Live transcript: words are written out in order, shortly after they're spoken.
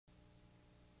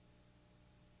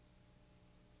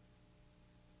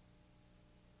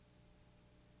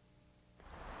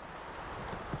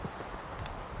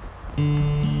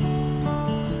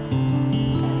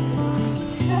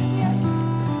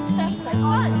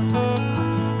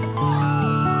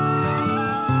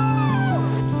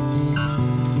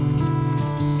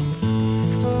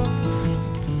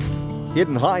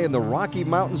Hidden high in the Rocky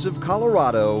Mountains of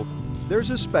Colorado,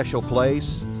 there's a special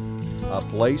place, a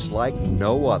place like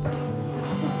no other.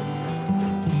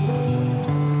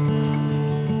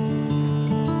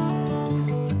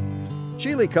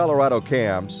 Cheley Colorado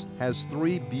Camps has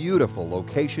 3 beautiful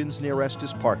locations near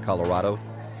Estes Park, Colorado.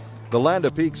 The Land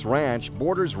of Peaks Ranch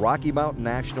borders Rocky Mountain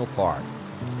National Park.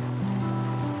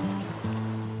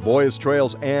 Boys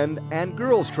Trails End and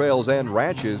Girls Trails End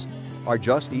ranches are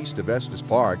just east of Estes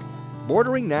Park,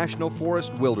 bordering National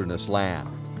Forest wilderness land.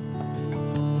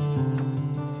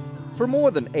 For more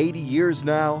than 80 years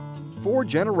now, 4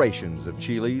 generations of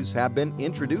Cheleys have been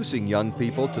introducing young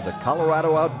people to the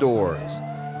Colorado outdoors,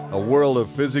 a world of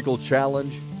physical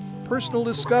challenge, personal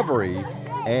discovery,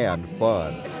 and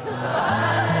fun.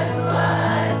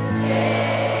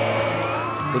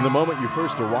 From the moment you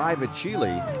first arrive at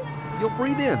Cheley, you'll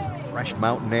breathe in fresh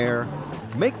mountain air,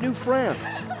 make new friends,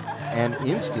 and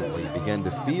instantly begin to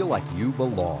feel like you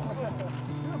belong.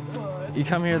 You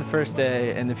come here the first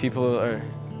day and the people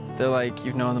they're like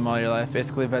you've known them all your life.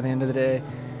 Basically, by the end of the day,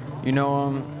 you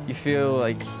know them, you feel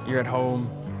like you're at home.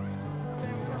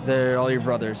 They're all your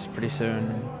brothers pretty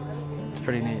soon. It's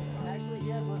pretty neat.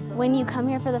 When you come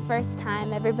here for the first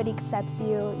time, everybody accepts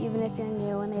you, even if you're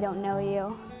new and they don't know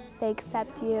you. They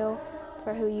accept you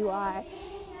for who you are,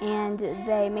 and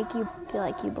they make you feel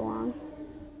like you belong.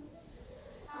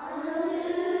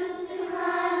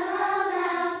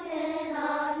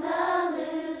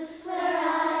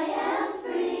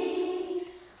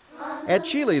 At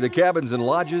Cheley, the cabins and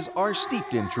lodges are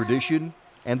steeped in tradition,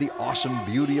 and the awesome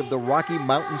beauty of the Rocky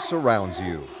Mountains surrounds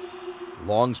you.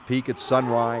 Long's Peak at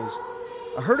sunrise,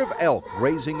 a herd of elk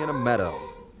grazing in a meadow,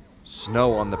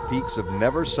 snow on the peaks of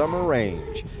Never Summer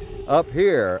Range. Up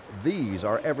here, these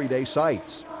are everyday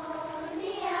sights.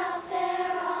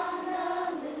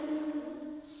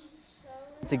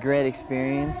 It's a great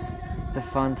experience. It's a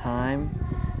fun time.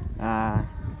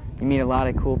 You meet a lot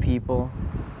of cool people,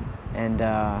 and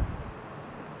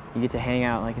you get to hang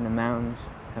out like in the mountains.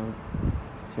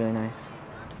 It's really nice.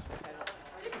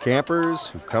 Campers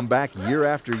who come back year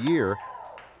after year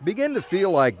begin to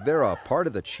feel like they're a part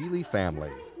of the Cheley family.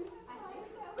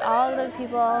 All the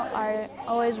people are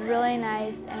always really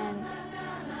nice, and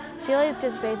Cheley is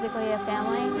just basically a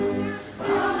family.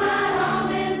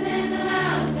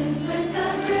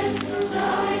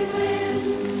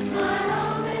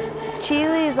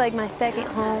 Cheley is like my second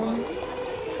home.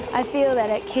 I feel that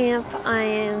at camp I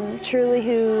am truly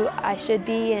who I should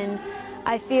be, and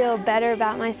I feel better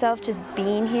about myself just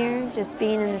being here, just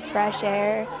being in this fresh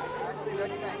air.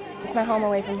 It's my home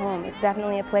away from home. It's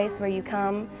definitely a place where you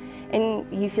come and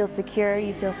you feel secure,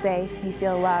 you feel safe, you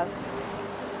feel loved.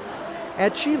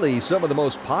 At Cheley, some of the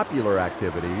most popular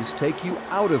activities take you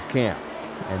out of camp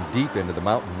and deep into the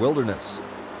mountain wilderness.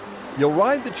 You'll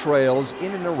ride the trails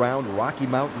in and around Rocky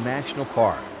Mountain National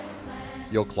Park.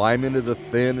 You'll climb into the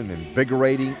thin and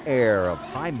invigorating air of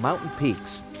high mountain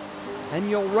peaks, and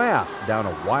you'll raft down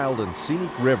a wild and scenic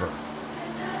river.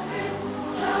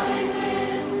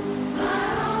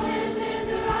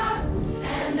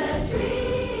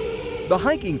 The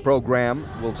hiking program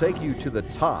will take you to the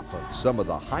top of some of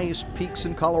the highest peaks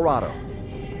in Colorado.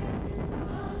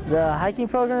 The hiking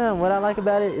program, what I like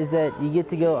about it is that you get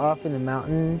to go off in the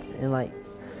mountains and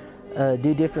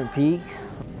do different peaks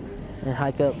and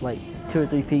hike up like 2 or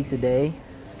 3 peaks a day.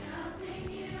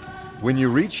 When you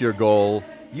reach your goal,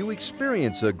 you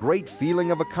experience a great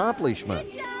feeling of accomplishment.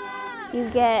 You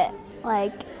get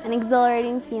like an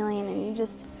exhilarating feeling, and you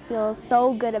just feel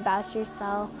so good about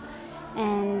yourself.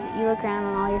 And you look around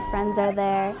and all your friends are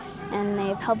there, and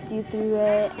they've helped you through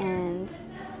it, and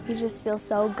you just feel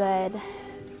so good.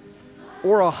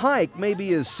 Or a hike may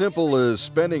be as simple as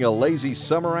spending a lazy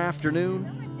summer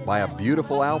afternoon by a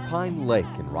beautiful alpine lake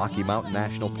in Rocky Mountain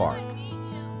National Park.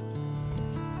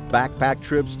 Backpack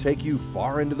trips take you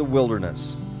far into the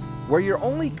wilderness, where your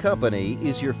only company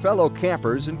is your fellow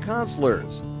campers and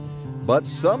counselors. But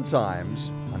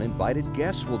sometimes uninvited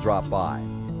guests will drop by.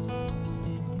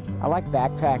 I like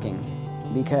backpacking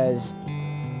because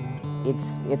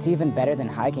it's even better than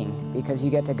hiking, because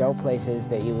you get to go places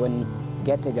that you wouldn't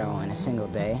get to go in a single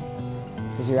day,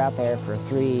 because you're out there for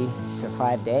 3 to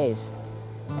 5 days,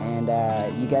 and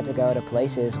you get to go to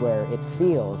places where it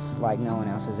feels like no one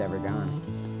else has ever gone.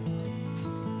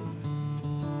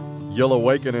 You'll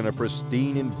awaken in a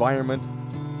pristine environment,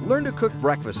 learn to cook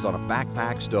breakfast on a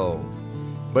backpack stove.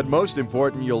 But most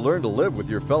important, you'll learn to live with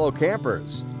your fellow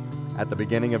campers. At the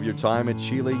beginning of your time at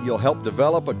Cheley, you'll help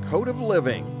develop a code of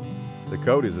living. The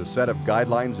code is a set of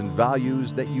guidelines and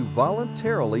values that you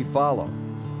voluntarily follow.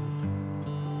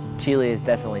 Cheley has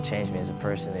definitely changed me as a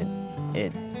person.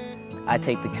 I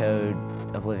take the code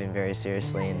of living very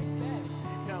seriously.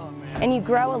 And you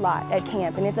grow a lot at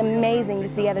camp, and it's amazing to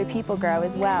see other people grow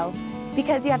as well,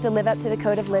 because you have to live up to the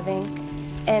code of living.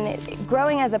 And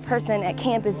growing as a person at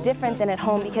camp is different than at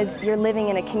home because you're living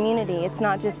in a community. It's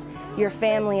not just your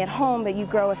family at home, but you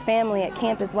grow a family at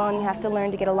camp as well, and you have to learn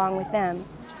to get along with them.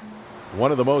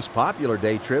 One of the most popular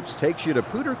day trips takes you to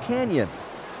Poudre Canyon.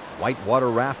 Whitewater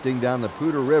rafting down the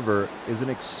Poudre River is an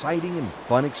exciting and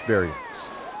fun experience.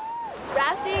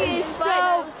 Rafting is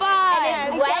so fun. And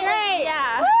it's wet. Great.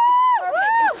 Yeah. It's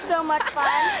perfect. It's so much fun.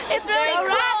 It's really cool.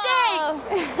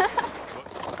 Rafting.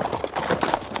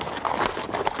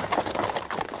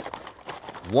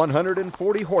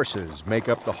 140 horses make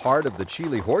up the heart of the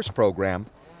Cheley Horse Program,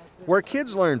 where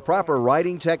kids learn proper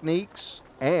riding techniques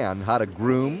and how to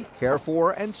groom, care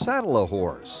for, and saddle a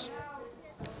horse.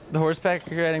 The horseback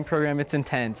riding program, it's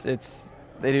intense.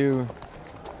 They'll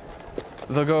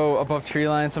go above tree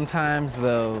lines sometimes.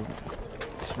 They'll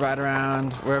just ride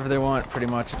around wherever they want, pretty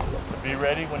much. Be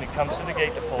ready when he comes to the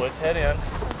gate to pull his head in.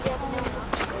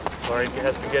 Lori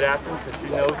has to get after him because she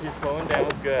knows he's slowing down.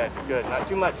 Good, good. Not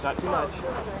too much, not too much.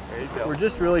 There you go. We're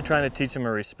just really trying to teach them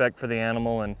a respect for the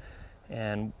animal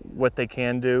and what they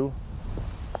can do.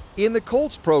 In the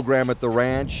Colts program at the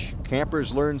ranch,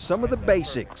 campers learn some of the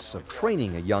basics of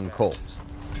training a young colt.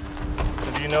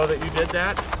 So do you know that you did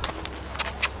that?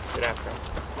 Get after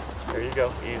him. There you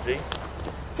go, easy.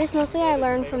 This mostly I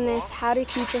learned from this how to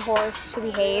teach a horse to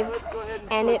behave,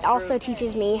 and it also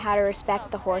teaches me how to respect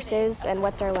the horses and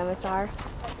what their limits are.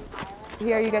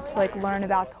 Here you get to learn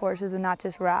about the horses and not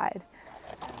just ride.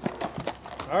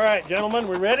 All right, gentlemen,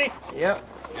 we ready? Yep.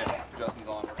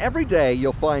 Every day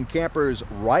you'll find campers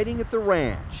riding at the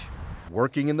ranch,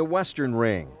 working in the Western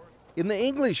Ring, in the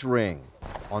English Ring,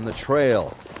 on the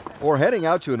trail, or heading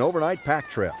out to an overnight pack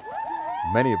trip.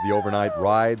 Many of the overnight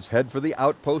rides head for the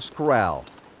Outpost Corral,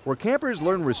 where campers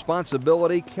learn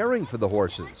responsibility caring for the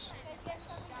horses.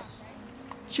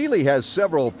 Cheley has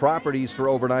several properties for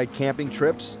overnight camping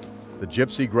trips. The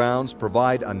Gypsy Grounds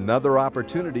provide another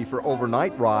opportunity for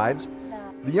overnight rides.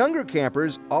 The younger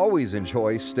campers always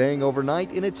enjoy staying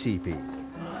overnight in a teepee.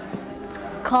 It's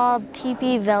called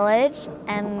Teepee Village,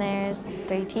 and there's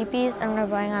 3 teepees, and we're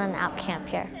going on an out camp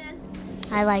here.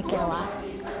 I like it a lot.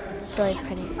 It's really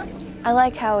pretty. I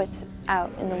like how it's out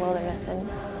in the wilderness, and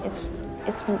it's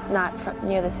not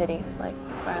near the city like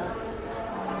where I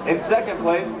live. In second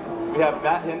place, we have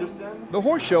Matt Henderson. The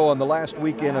horse show on the last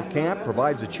weekend of camp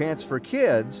provides a chance for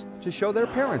kids to show their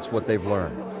parents what they've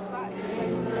learned.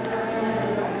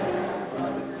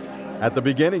 At the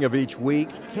beginning of each week,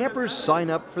 campers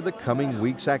sign up for the coming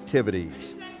week's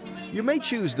activities. You may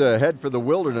choose to head for the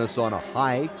wilderness on a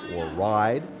hike or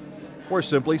ride, or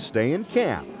simply stay in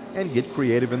camp and get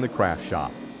creative in the craft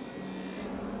shop.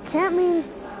 Camp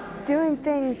means doing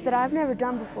things that I've never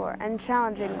done before and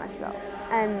challenging myself.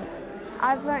 And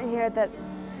I've learned here that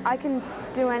I can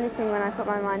do anything when I put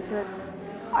my mind to it.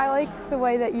 I like the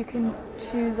way that you can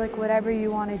choose whatever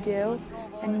you want to do,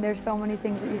 and there's so many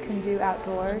things that you can do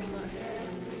outdoors.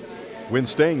 When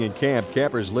staying in camp,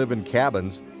 campers live in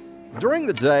cabins. During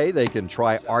the day, they can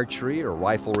try archery or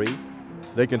riflery.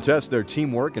 They can test their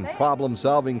teamwork and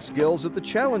problem-solving skills at the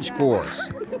challenge course,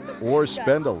 or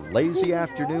spend a lazy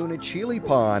afternoon at Cheley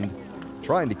Pond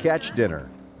trying to catch dinner.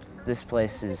 This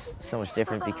place is so much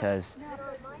different because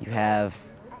you have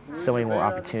so many more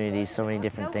opportunities, so many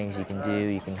different things you can do.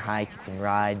 You can hike, you can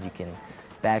ride, you can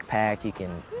backpack, you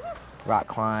can rock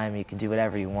climb, you can do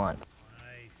whatever you want.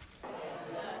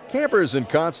 Campers and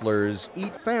consulars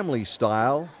eat family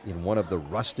style in one of the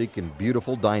rustic and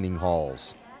beautiful dining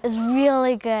halls. It's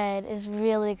really good. It's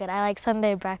really good. I like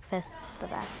Sunday breakfasts the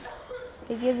best.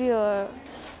 They give you a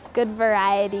good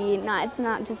variety. It's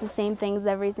not just the same things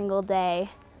every single day.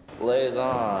 Blaze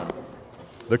on.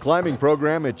 The climbing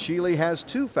program at Cheley has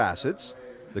 2 facets.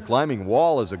 The climbing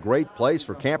wall is a great place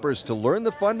for campers to learn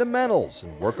the fundamentals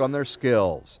and work on their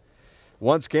skills.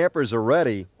 Once campers are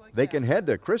ready, they can head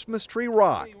to Christmas Tree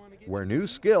Rock, where new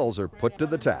skills are put to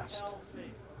the test.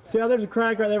 See how there's a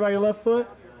crack right there by your left foot?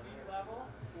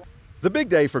 The big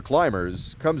day for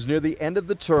climbers comes near the end of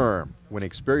the term, when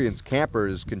experienced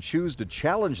campers can choose to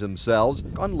challenge themselves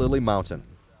on Lily Mountain.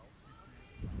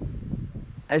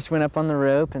 I just went up on the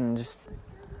rope and just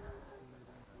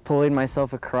pulled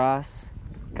myself across.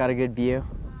 Got a good view.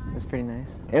 It was pretty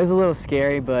nice. It was a little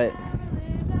scary, but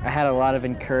I had a lot of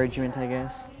encouragement, I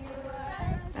guess.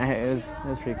 It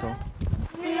was pretty cool.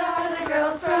 We are the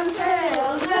girls from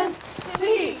Trails End.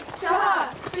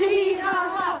 Chee-cha,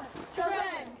 chee-ha-ha.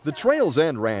 The Trails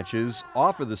End ranches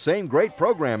offer the same great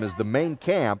program as the main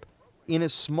camp in a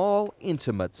small,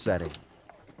 intimate setting.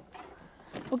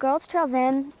 Well, Girls Trails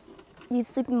End You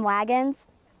sleep in wagons.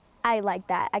 I like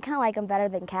that. I kind of like them better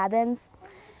than cabins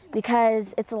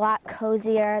because it's a lot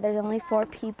cozier. There's only 4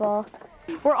 people.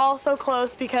 We're all so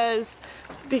close because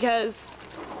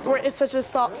it's such a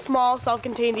small,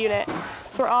 self-contained unit.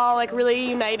 So we're all like really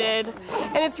united.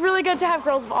 And it's really good to have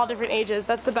girls of all different ages.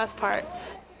 That's the best part.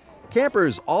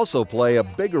 Campers also play a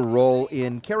bigger role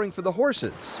in caring for the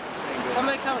horses. I'm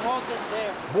gonna come hold this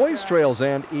there. Boys Trails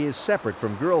End is separate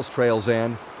from Girls Trails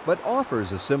End, but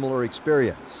offers a similar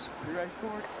experience.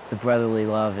 The brotherly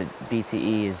love at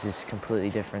BTE is just completely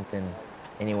different than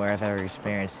anywhere I've ever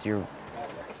experienced. You're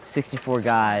 64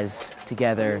 guys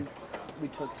together We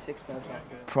took 6 boats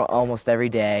out. almost every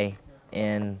day,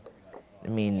 and I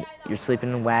mean, you're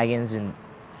sleeping in wagons and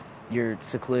you're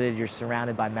secluded, you're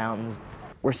surrounded by mountains.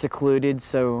 We're secluded,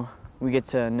 so we get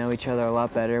to know each other a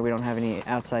lot better. We don't have any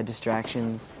outside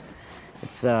distractions.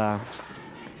 It's sort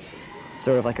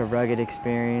of like a rugged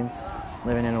experience,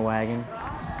 living in a wagon.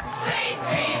 Sweet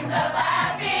dreams of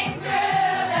laughing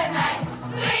through the night.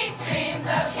 Sweet dreams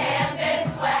of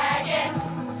canvas wagons.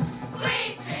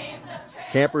 Sweet dreams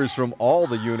of Campers from all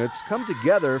the units come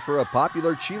together for a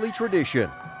popular Cheley tradition,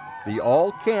 the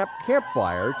all-camp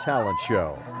campfire talent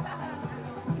show.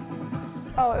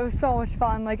 Oh, it was so much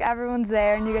fun. Like, everyone's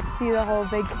there and you get to see the whole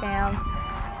big camp,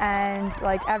 and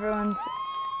like everyone's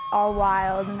all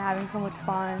wild and having so much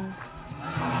fun.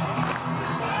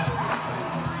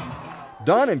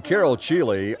 Don and Carol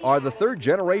Cheley are the 3rd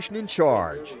generation in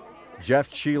charge.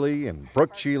 Jeff Cheley and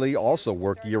Brooke Cheley also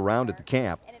work year-round at the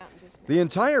camp. The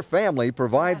entire family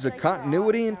provides a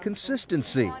continuity and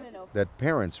consistency that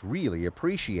parents really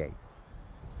appreciate.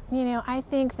 You know, I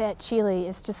think that Cheley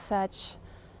is just such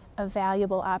a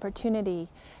valuable opportunity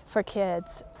for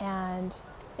kids, and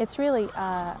it's really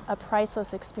a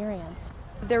priceless experience.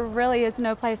 There really is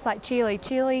no place like Cheley.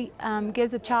 Cheley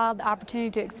gives a child the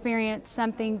opportunity to experience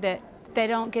something that they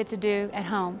don't get to do at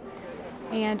home.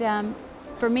 And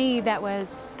for me, that was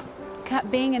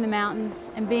being in the mountains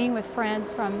and being with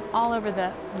friends from all over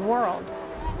the world.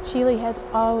 Cheley has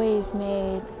always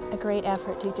made a great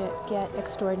effort to get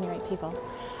extraordinary people.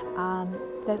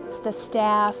 The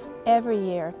staff every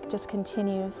year just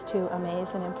continues to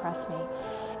amaze and impress me.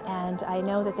 And I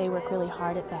know that they work really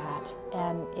hard at that,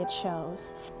 and it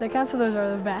shows. The counselors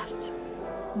are the best,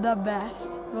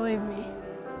 believe me.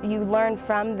 You learn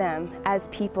from them as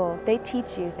people. They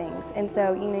teach you things, and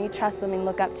so you trust them and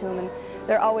look up to them, and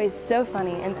they're always so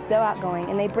funny and so outgoing,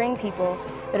 and they bring people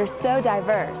that are so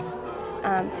diverse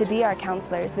to be our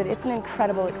counselors that it's an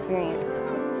incredible experience.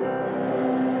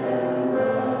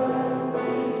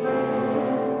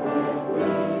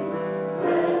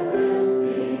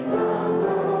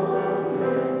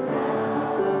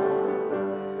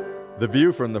 The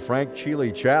view from the Frank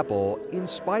Cheley Chapel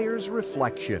inspires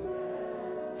reflection.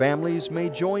 Families may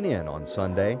join in on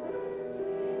Sunday.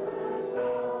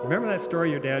 Remember that story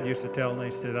your dad used to tell? And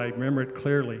they said, I remember it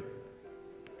clearly.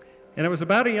 And it was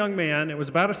about a young man. It was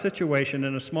about a situation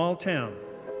in a small town.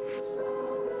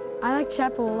 I like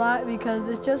chapel a lot because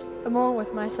it's just a moment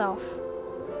with myself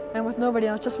and with nobody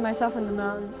else, just myself in the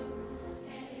mountains.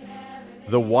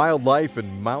 The wildlife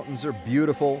and mountains are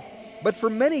beautiful, but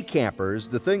for many campers,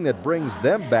 the thing that brings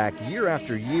them back year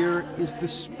after year is the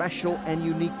special and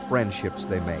unique friendships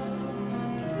they make.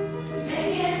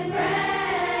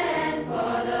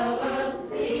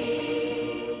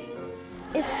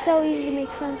 It's so easy to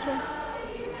make friends here.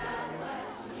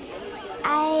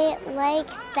 I like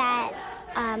that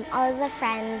all of the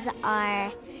friends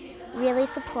are really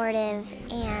supportive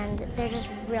and they're just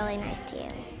really nice to you.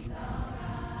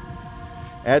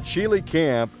 At Cheley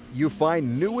Camp, you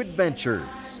find new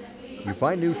adventures, you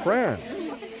find new friends,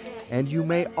 and you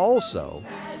may also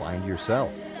find yourself.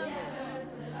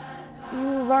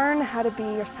 You learn how to be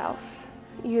yourself.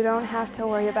 You don't have to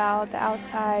worry about the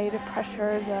outside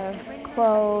pressures of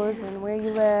clothes and where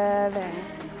you live and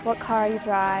what car you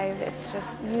drive. It's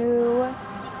just you,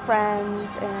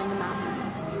 friends, and the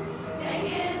mountains.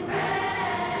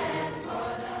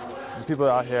 The people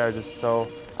out here are just so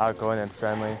outgoing and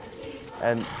friendly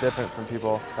and different from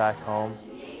people back home.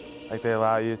 Like, they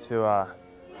allow you to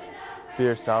be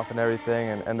yourself and everything,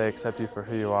 and they accept you for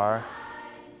who you are.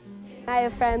 I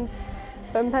have friends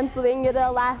from Pennsylvania to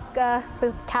Alaska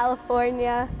to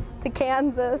California to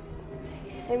Kansas.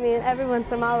 I mean, everyone's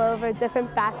from all over,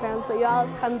 different backgrounds, but you all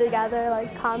come together,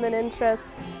 like common interests.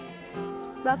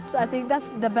 I think that's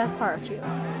the best part of Cheley,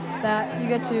 that you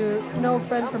get to know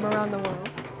friends from around the world.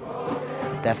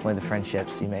 Definitely the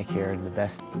friendships you make here are the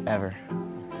best ever.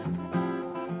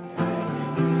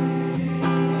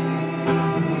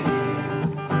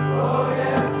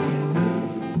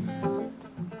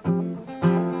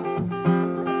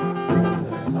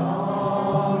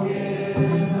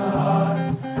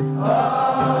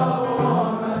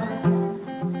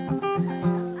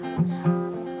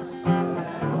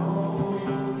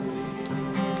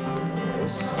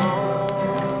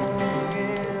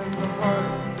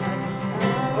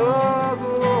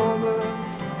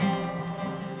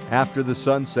 After the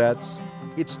sun sets,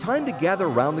 it's time to gather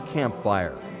around the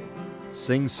campfire,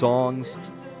 sing songs,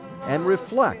 and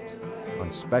reflect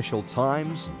on special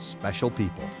times and special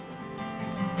people.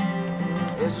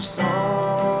 There's a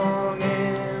song